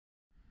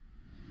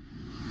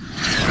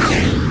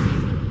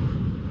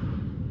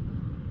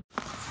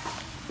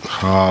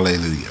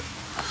Hallelujah.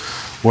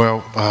 Well,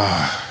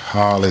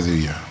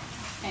 hallelujah.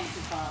 Thank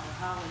you, Father.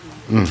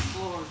 Hallelujah.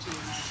 Glory to your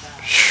name, God.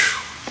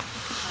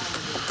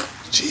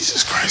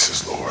 Jesus Christ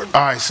is Lord.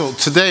 All right, so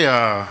today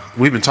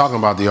we've been talking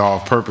about the all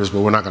of purpose,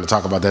 but we're not going to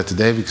talk about that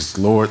today because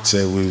the Lord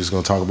said we was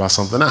going to talk about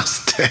something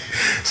else today.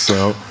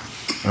 So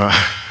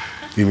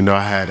even though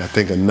I had, I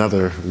think,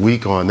 another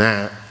week on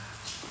that,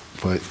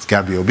 but it's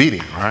got to be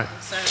obedient, all right?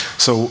 Yes,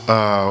 so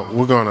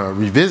we're going to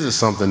revisit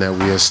something that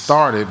we had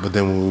started, but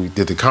then when we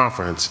did the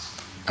conference,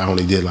 I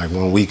only did like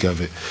 1 week of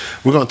it.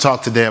 We're going to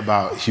talk today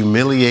about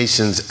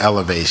humiliation's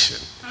elevation.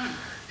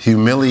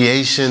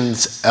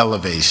 Humiliation's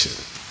elevation.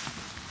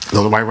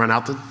 Don't nobody run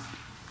out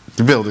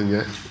the building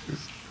yet.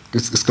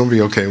 It's going to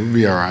be okay. We'll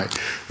be all right.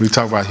 We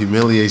talk about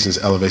humiliation's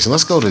elevation.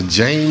 Let's go to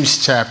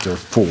James chapter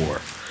 4.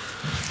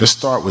 Let's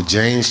start with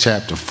James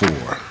chapter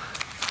 4.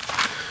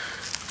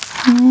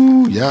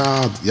 Ooh,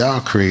 y'all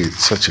create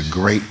such a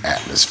great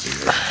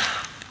atmosphere.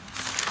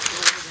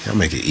 Y'all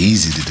make it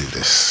easy to do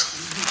this.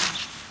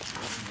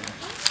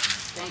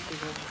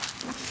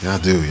 Y'all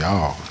do.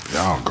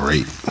 Y'all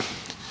great.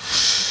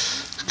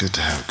 It's good to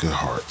have good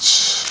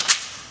hearts.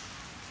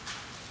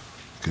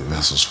 Good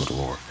vessels for the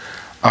Lord.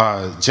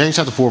 James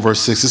chapter 4, verse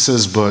 6, it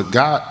says,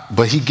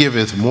 but he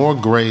giveth more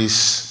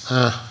grace.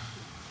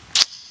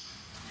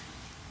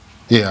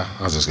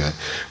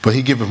 But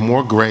he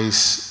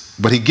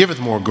giveth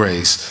more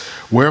grace.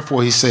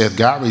 Wherefore he saith,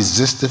 God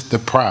resisteth the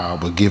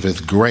proud, but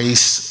giveth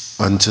grace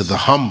unto the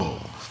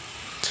humble.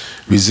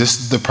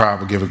 Resisteth the proud,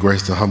 but giveth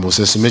grace to the humble. It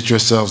says, submit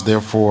yourselves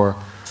therefore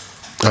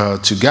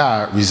to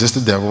God, resist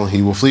the devil, and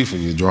he will flee from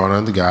you. Draw nigh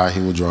unto God, he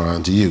will draw nigh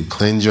unto you.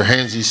 Cleanse your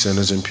hands, ye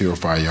sinners, and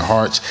purify your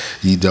hearts,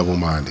 ye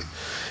double-minded.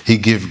 He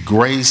give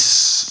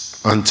grace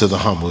unto the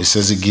humble. He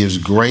says he gives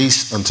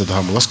grace unto the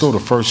humble. Let's go to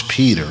 1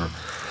 Peter.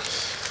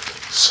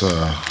 It's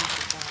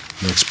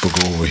next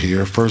book over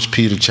here. 1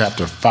 Peter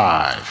chapter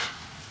 5.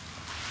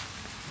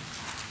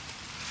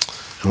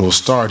 And we'll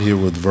start here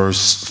with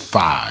verse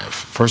 5.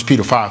 1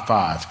 Peter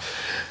 5:5.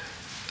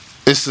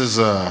 This is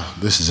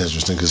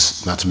interesting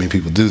because not too many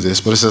people do this,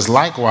 but it says,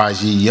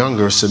 likewise, ye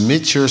younger,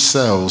 submit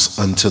yourselves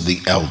unto the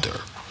elder.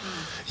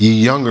 Ye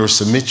younger,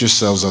 submit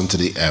yourselves unto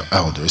the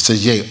elder. It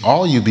says, yea,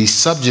 all you be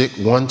subject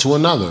one to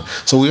another.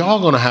 So we all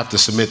going to have to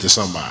submit to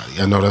somebody.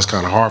 I know that's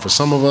kind of hard for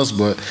some of us,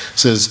 but it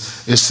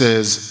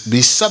says,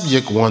 be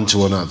subject one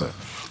to another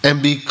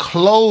and be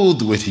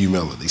clothed with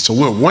humility. So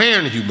we're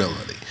wearing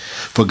humility.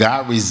 For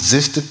God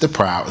resisteth the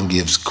proud and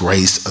gives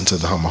grace unto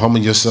the humble. Humble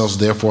yourselves,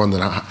 therefore, under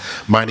the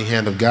mighty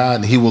hand of God,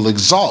 and he will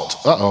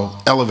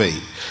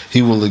elevate.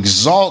 He will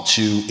exalt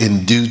you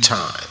in due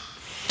time.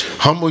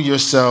 Humble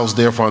yourselves,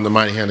 therefore, under the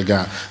mighty hand of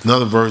God.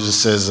 Another version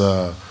says,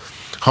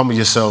 humble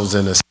yourselves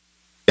in the sight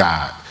of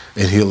God,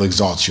 and he'll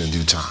exalt you in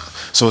due time.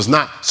 So it's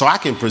not, so I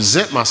can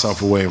present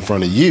myself away in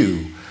front of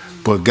you,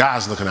 but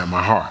God's looking at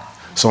my heart.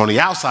 So on the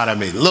outside, I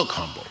may look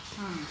humble.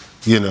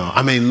 You know,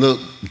 I may look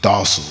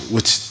docile,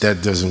 which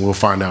that doesn't, we'll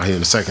find out here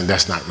in a second,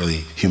 that's not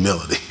really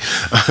humility.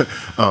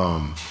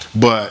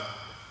 But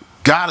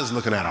God is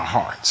looking at our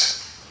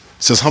hearts.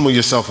 It says, humble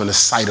yourself in the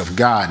sight of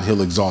God and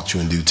he'll exalt you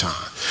in due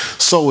time.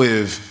 So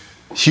if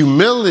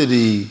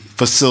humility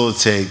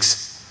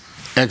facilitates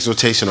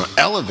exaltation or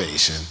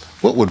elevation,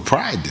 what would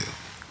pride do?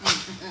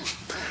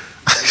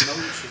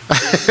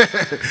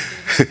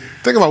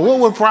 Think about what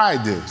would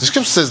pride do? The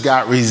scripture says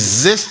God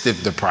resisted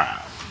the proud.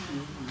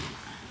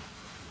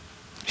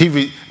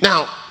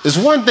 Now, it's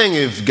one thing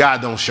if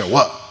God don't show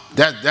up.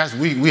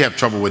 We have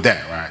trouble with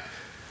that, right?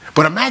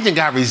 But imagine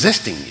God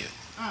resisting you.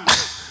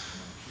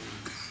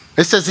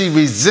 It says he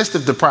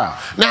resisted the proud.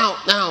 Now,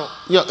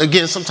 you know,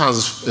 again,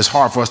 sometimes it's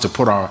hard for us to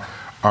put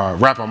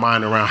wrap our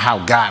mind around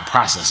how God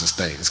processes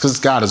things because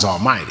God is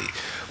almighty.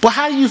 But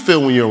how do you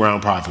feel when you're around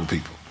prideful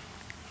people?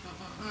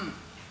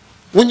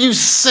 When you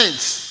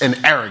sense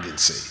an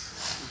arrogancy?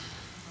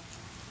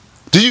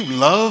 Do you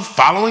love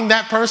following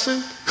that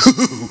person?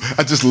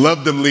 I just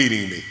love them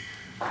leading me.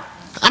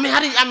 I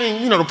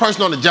mean, you know, the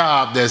person on the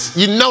job that's,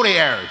 you know,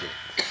 they're arrogant.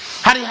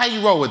 How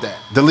you roll with that?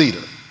 The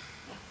leader.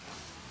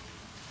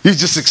 You're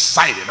just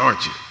excited,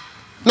 aren't you?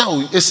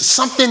 No, it's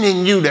something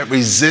in you that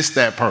resists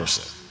that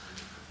person.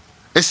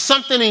 It's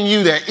something in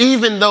you that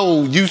even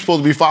though you're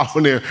supposed to be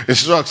following their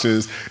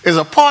instructions, there's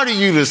a part of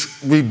you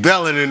that's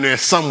rebelling in there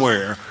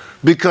somewhere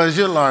because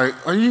you're like,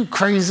 are you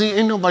crazy?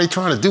 Ain't nobody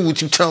trying to do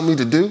what you tell me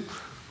to do.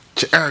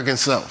 It's your arrogant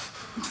self.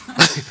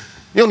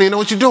 You don't even know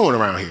what you're doing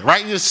around here,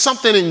 right? There's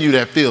something in you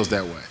that feels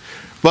that way.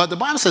 But the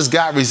Bible says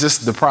God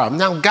resisted the proud.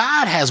 Now,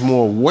 God has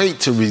more weight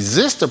to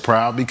resist the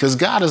proud because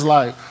God is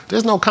like,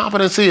 there's no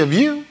competency of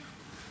you.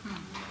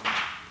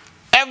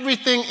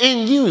 Everything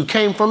in you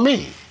came from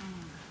me.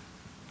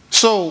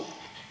 So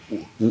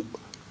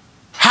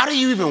how do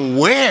you even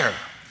wear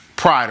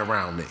pride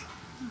around me?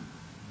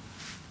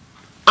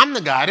 I'm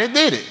the guy that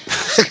did it.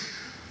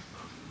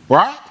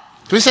 Right?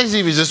 So he says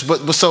he resists,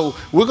 but so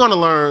we're going to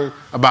learn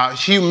about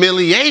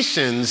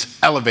humiliation's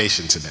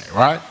elevation today,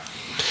 right?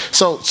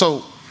 So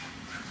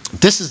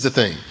this is the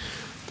thing.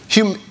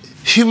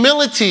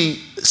 Humility,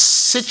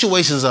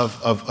 situations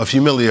of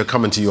humility are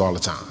coming to you all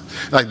the time.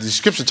 Like the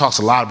scripture talks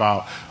a lot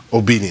about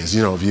obedience.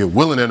 You know, if you're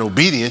willing and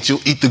obedient,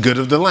 you'll eat the good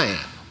of the land.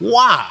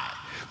 Why?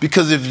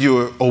 Because if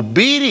you're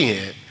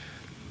obedient,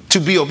 to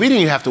be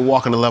obedient, you have to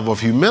walk in a level of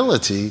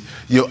humility.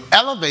 You'll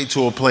elevate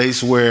to a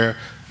place where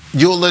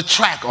you'll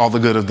attract all the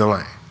good of the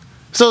land.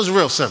 So it's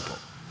real simple.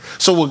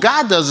 So what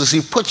God does is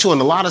he puts you in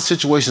a lot of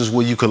situations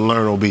where you can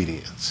learn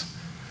obedience.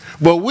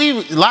 But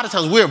a lot of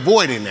times we're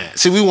avoiding that.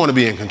 See, we want to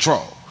be in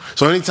control.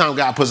 So anytime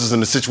God puts us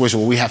in a situation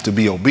where we have to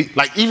be obedient,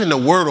 like even the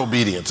word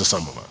obedient to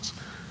some of us,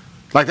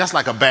 like that's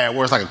like a bad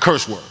word, it's like a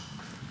curse word.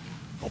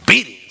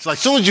 Obedience. Like as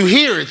soon as you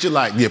hear it, you're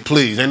like, yeah,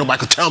 please, ain't nobody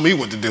can tell me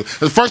what to do. It's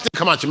the first thing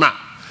come out your mouth.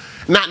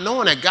 Not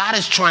knowing that God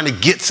is trying to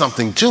get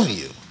something to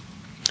you.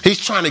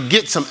 He's trying to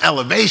get some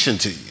elevation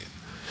to you.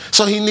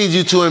 So he needs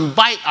you to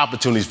invite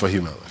opportunities for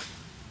humility.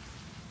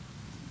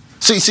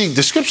 See,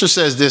 the scripture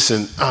says this,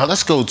 and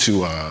let's go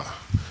to,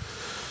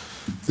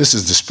 this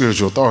is the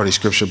spiritual authority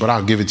scripture, but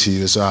I'll give it to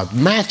you. It's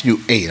Matthew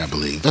 8, I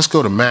believe. Let's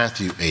go to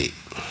Matthew 8. It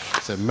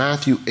said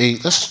Matthew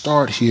 8. Let's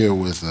start here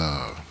with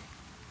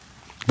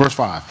verse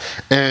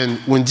 5. And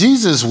when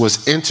Jesus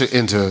was entered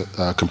into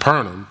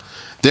Capernaum,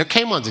 there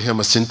came unto him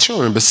a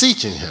centurion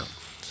beseeching him.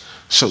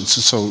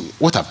 So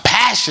with a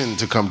passion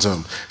to come to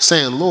him,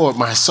 saying, Lord,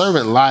 my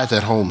servant lieth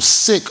at home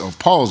sick of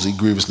palsy,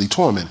 grievously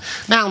tormented.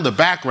 Now the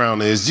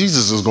background is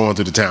Jesus is going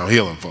through the town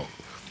healing folk.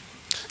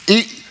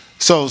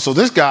 So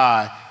this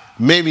guy,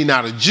 maybe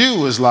not a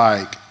Jew, is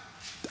like,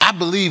 I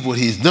believe what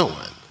he's doing.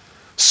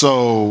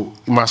 So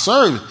my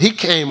servant, he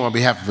came on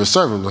behalf of his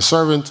servant. The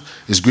servant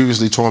is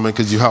grievously tormented,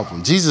 could you help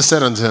him? Jesus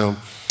said unto him,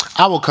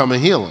 I will come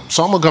and heal him.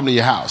 So I'm going to come to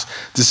your house.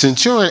 The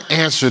centurion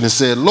answered and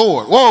said,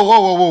 Lord,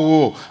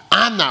 whoa.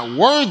 I'm not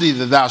worthy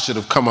that thou should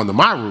have come under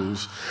my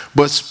roof,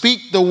 but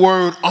speak the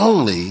word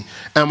only,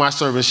 and my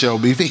servant shall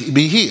be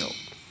healed.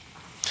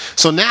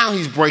 So now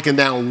he's breaking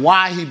down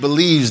why he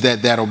believes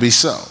that that'll be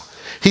so.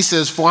 He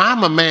says, for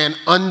I'm a man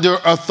under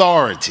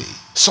authority.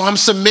 So I'm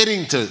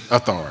submitting to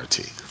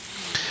authority.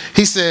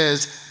 He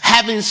says,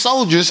 having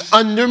soldiers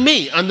under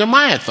me, under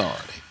my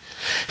authority.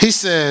 He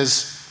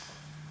says,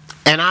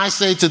 and I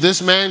say to this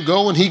man,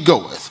 go, and he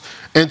goeth.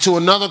 And to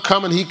another,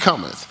 come, and he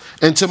cometh.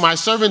 And to my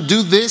servant,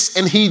 do this,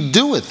 and he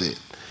doeth it.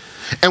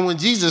 And when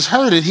Jesus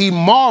heard it, he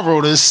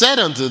marveled and said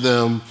unto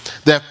them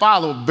that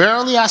followed,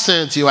 verily I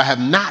say unto you, I have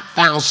not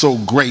found so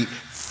great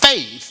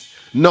faith,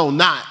 no,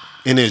 not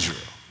in Israel.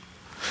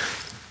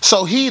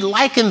 So he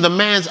likened the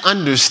man's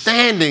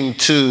understanding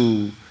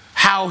to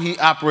how he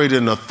operated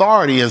in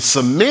authority and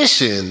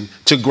submission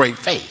to great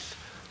faith.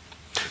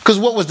 Because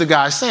what was the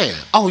guy saying?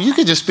 Oh, you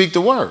could just speak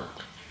the word.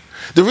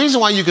 The reason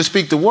why you can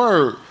speak the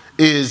word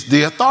is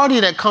the authority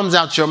that comes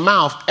out your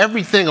mouth,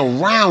 everything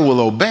around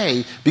will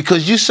obey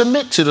because you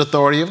submit to the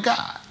authority of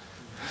God.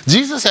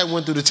 Jesus had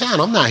went through the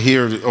town. I'm not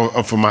here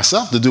for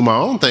myself to do my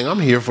own thing. I'm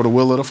here for the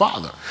will of the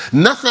Father.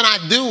 Nothing I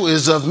do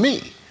is of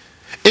me.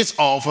 It's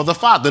all for the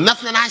Father.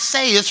 Nothing I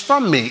say is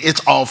from me.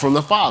 It's all from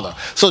the Father.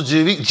 So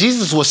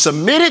Jesus was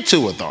submitted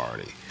to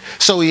authority.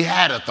 So he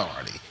had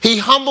authority. He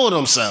humbled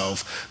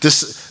himself. The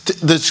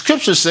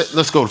scripture said,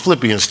 let's go to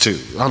Philippians 2.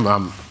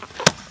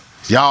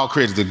 Y'all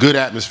created a good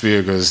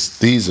atmosphere because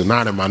these are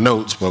not in my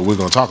notes, but we're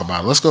going to talk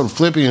about it. Let's go to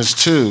Philippians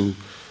 2.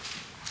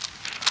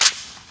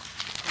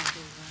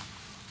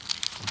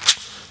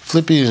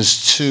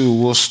 Philippians 2,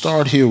 we'll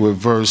start here with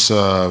verse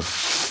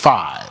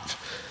 5.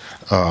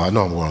 I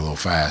know I'm going a little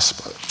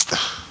fast, but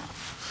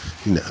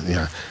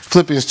yeah.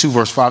 Philippians 2,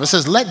 verse 5. It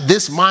says, let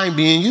this mind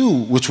be in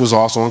you, which was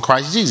also in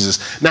Christ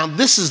Jesus. Now,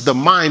 this is the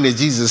mind that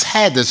Jesus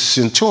had, that the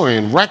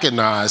centurion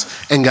recognized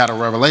and got a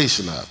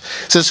revelation of.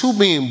 It says, who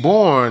being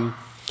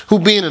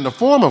in the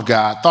form of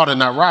God, thought it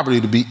not robbery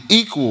to be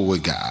equal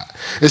with God.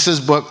 It says,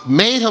 but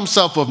made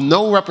himself of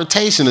no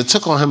reputation, and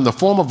took on him the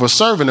form of a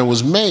servant, and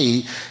was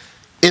made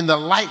in the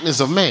likeness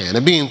of man.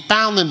 And being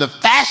found in the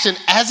fashion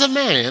as a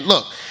man,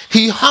 look,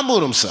 he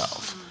humbled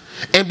himself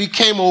and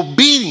became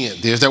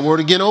obedient. There's that word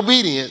again,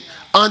 obedient,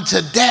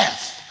 unto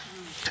death,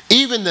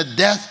 even the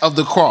death of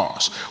the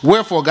cross.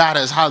 Wherefore God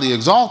has highly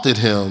exalted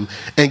him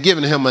and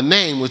given him a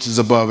name which is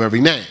above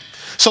every name.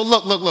 So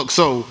look.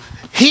 So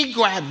he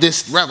grabbed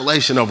this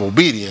revelation of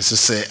obedience and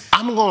said,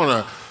 I'm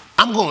going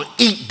to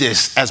eat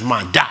this as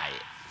my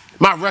diet,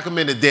 my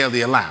recommended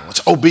daily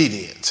allowance,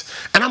 obedience.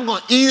 And I'm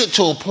going to eat it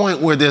to a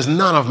point where there's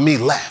none of me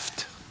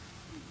left.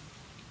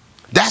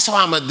 That's what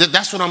I'm going to do.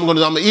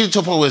 I'm going to eat it to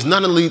a point where there's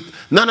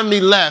none of me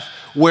left,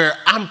 where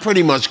I'm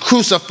pretty much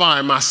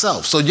crucifying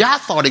myself. So y'all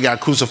thought he got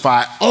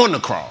crucified on the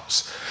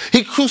cross.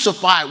 He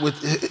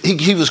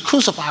was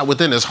crucified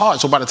within his heart.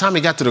 So by the time he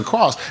got to the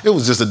cross, it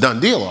was just a done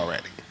deal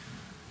already.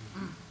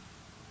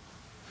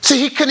 See,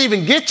 he couldn't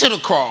even get to the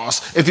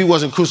cross if he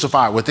wasn't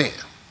crucified within.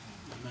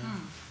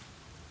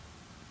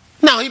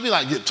 Now he'd be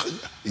like,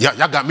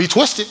 y'all got me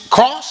twisted.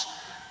 Cross?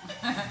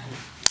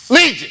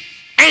 Legion,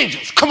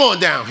 angels, come on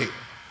down here.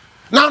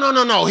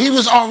 No. He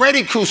was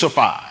already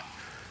crucified.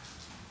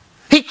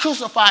 He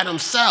crucified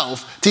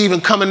himself to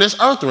even come in this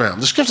earth realm.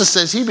 The scripture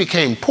says he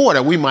became poor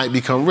that we might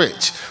become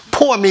rich.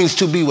 Poor means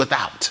to be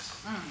without.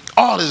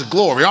 All his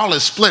glory, all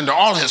his splendor,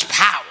 all his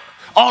power,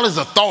 all his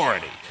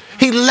authority.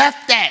 He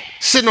left that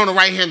sitting on the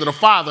right hand of the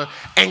Father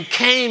and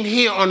came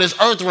here on this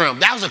earth realm.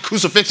 That was a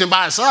crucifixion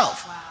by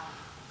itself. Wow.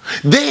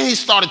 Then he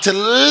started to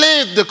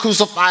live the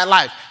crucified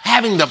life,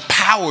 having the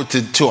power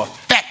to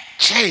affect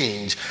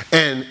change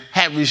and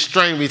have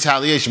restrained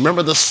retaliation.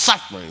 Remember the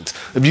sufferings.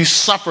 If you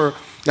suffer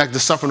like the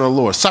suffering of the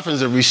Lord, suffering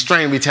is a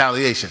restrained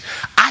retaliation.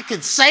 I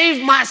could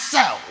save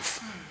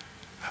myself,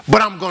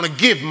 but I'm going to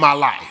give my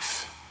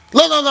life.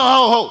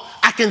 No.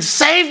 I can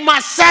save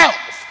myself,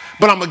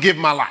 but I'm going to give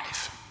my life.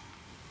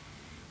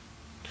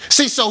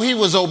 See, so he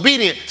was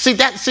obedient.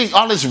 See,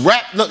 all this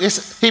look,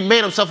 he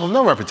made himself of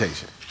no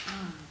reputation.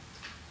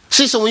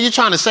 See, so when you're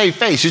trying to save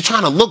face, you're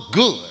trying to look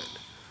good.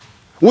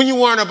 When you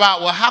worry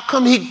about, well, how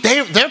come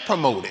they're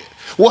promoted?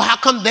 Well, how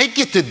come they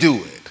get to do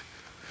it?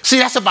 See,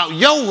 that's about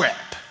your rep.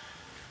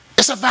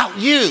 It's about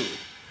you.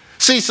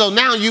 See, so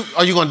now are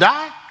you going to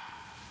die?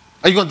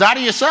 Are you going to die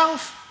to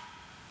yourself?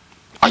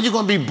 Are you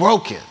going to be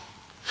broken?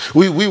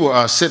 We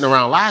were sitting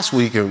around last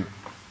week and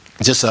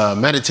just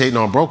meditating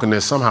on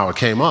brokenness. Somehow it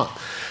came up.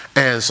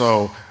 And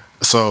so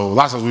a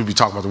lot of times we'd be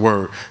talking about the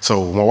word.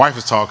 So when my wife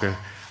is talking,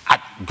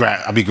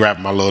 I'd be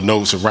grabbing my little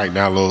notes and writing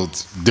down little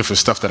different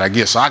stuff that I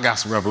get. So I got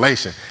some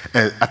revelation.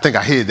 And I think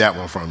I hid that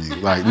one from you.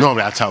 Like,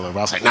 normally I tell her, but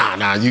I was like,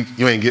 nah,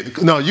 you ain't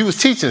getting. No, you was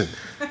teaching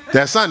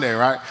that Sunday,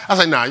 right? I was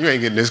like, nah, you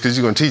ain't getting this because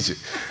you're going to teach it.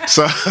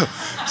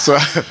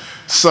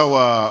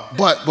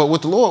 But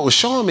what the Lord was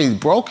showing me,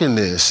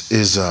 brokenness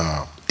is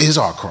our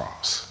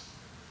cross.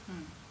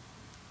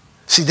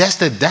 See, that's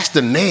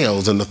the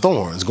nails and the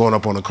thorns going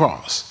up on the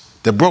cross.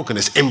 The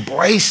brokenness,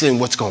 embracing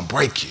what's going to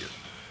break you.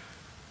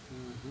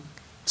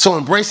 So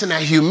embracing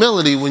that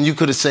humility when you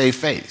could have saved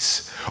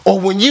face. Or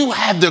when you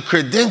have the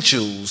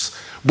credentials,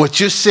 but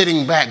you're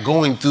sitting back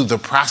going through the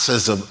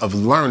process of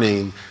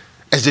learning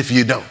as if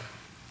you don't.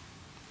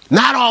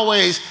 Not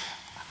always,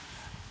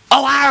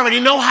 I already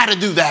know how to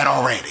do that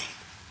already.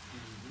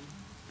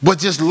 But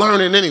just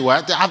learning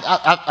anyway.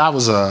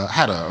 I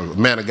had a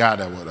man of God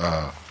that would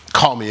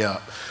call me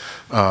up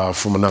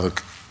from another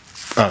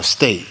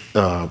state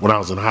when I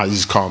was in high. He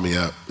just called me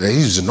up. He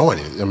was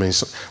anointed. I mean,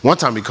 one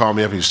time he called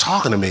me up. He was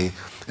talking to me,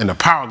 and the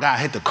power of God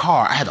hit the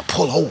car. I had to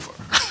pull over.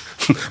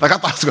 Like I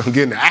thought I was going to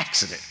get in an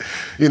accident.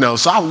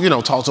 So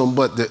I talked to him.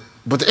 But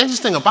the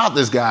interesting about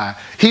this guy,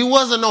 he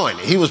was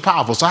anointed. He was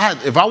powerful. So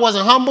if I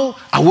wasn't humble,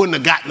 I wouldn't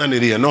have got none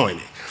of the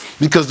anointing.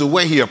 Because the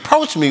way he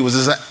approached me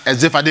was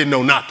as if I didn't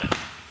know nothing.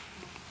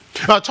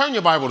 Turn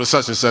your Bible to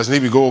such and such,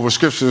 and he'd go over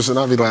scriptures, and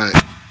I'd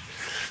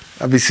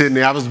be sitting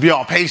there. I was be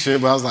all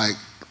patient, but I was like,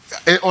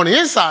 on the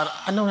inside,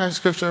 I know that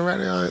scripture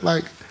already.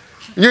 Like,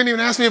 you didn't even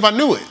ask me if I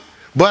knew it.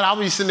 But I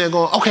would be sitting there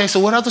going, okay, so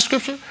what other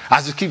scripture?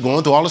 I just keep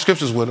going through all the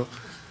scriptures with him.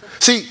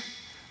 See,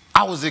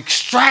 I was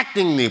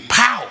extracting the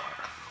power,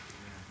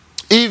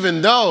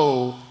 even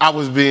though it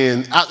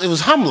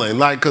was humbling,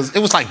 because it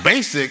was like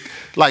basic,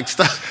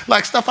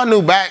 stuff I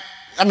knew back,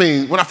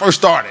 when I first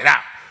started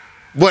out.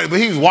 But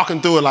he was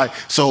walking through it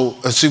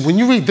see, when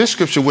you read this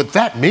scripture, what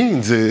that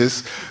means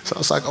is, so I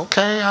was like,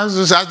 okay,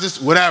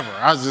 whatever.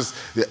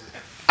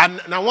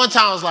 Now one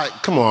time I was like,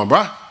 come on,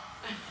 bro.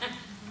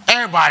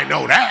 Everybody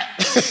know that.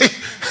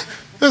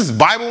 This is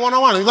Bible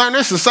 101. You learn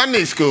this in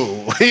Sunday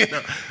school.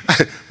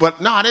 But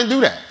no, I didn't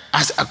do that.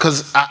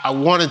 Because I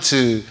wanted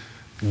to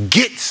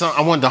get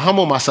something. I wanted to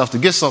humble myself to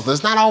get something.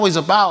 It's not always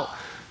about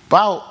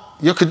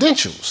your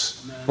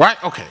credentials. No.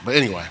 Right? Okay, but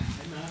anyway.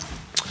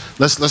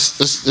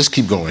 Let's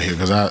keep going here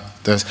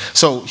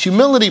so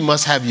humility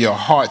must have your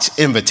heart's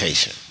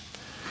invitation.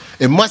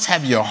 It must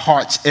have your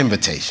heart's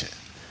invitation.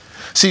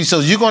 See, so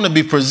you're going to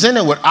be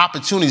presented with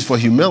opportunities for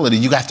humility.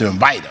 You have to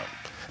invite them,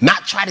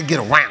 not try to get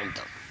around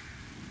them,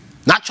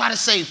 not try to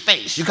save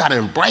face. You got to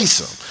embrace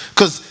them.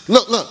 Because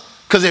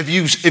because if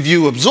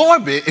you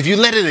absorb it, if you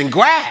let it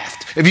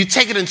engraft, if you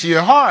take it into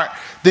your heart,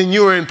 then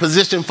you're in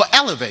position for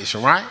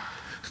elevation, right?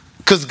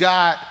 Because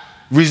God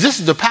resists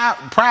the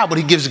proud, but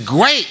he gives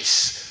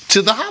grace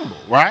to the humble,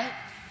 right?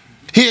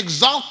 He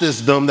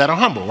exalts them that are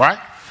humble, right?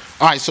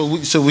 All right,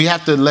 so we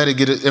have to let it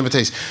get an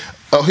invitation.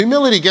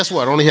 Humility, guess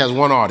what? Only has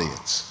one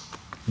audience.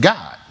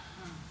 God.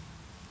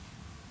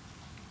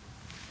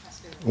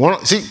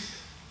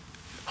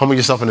 Humble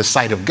yourself in the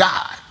sight of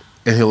God,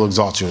 and he'll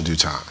exalt you in due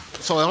time.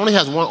 So it only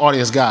has one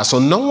audience, God. So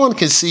no one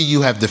can see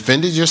you have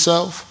defended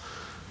yourself.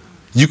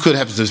 You could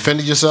have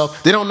defended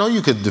yourself. They don't know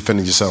you could have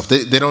defended yourself.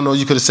 They don't know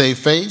you could have saved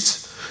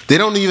face. They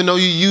don't even know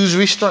you used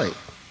restraint.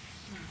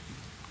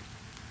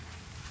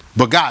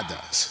 But God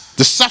does.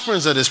 The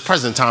sufferings of this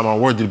present time are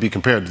worthy to be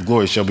compared to the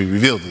glory shall be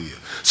revealed in you.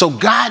 So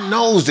God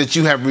knows that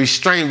you have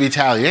restrained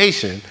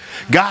retaliation.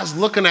 God's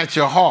looking at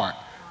your heart.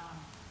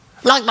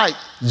 Like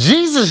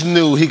Jesus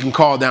knew he can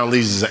call down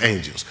legions of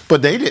angels,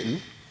 but they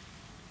didn't.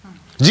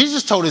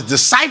 Jesus told his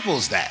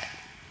disciples that.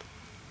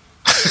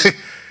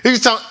 He was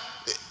telling,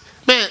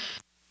 man,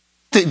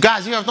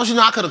 guys, don't you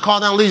know I could have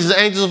called down legions of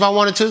angels if I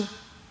wanted to?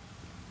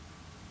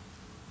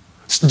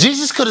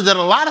 Jesus could have done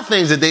a lot of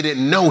things that they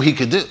didn't know he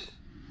could do.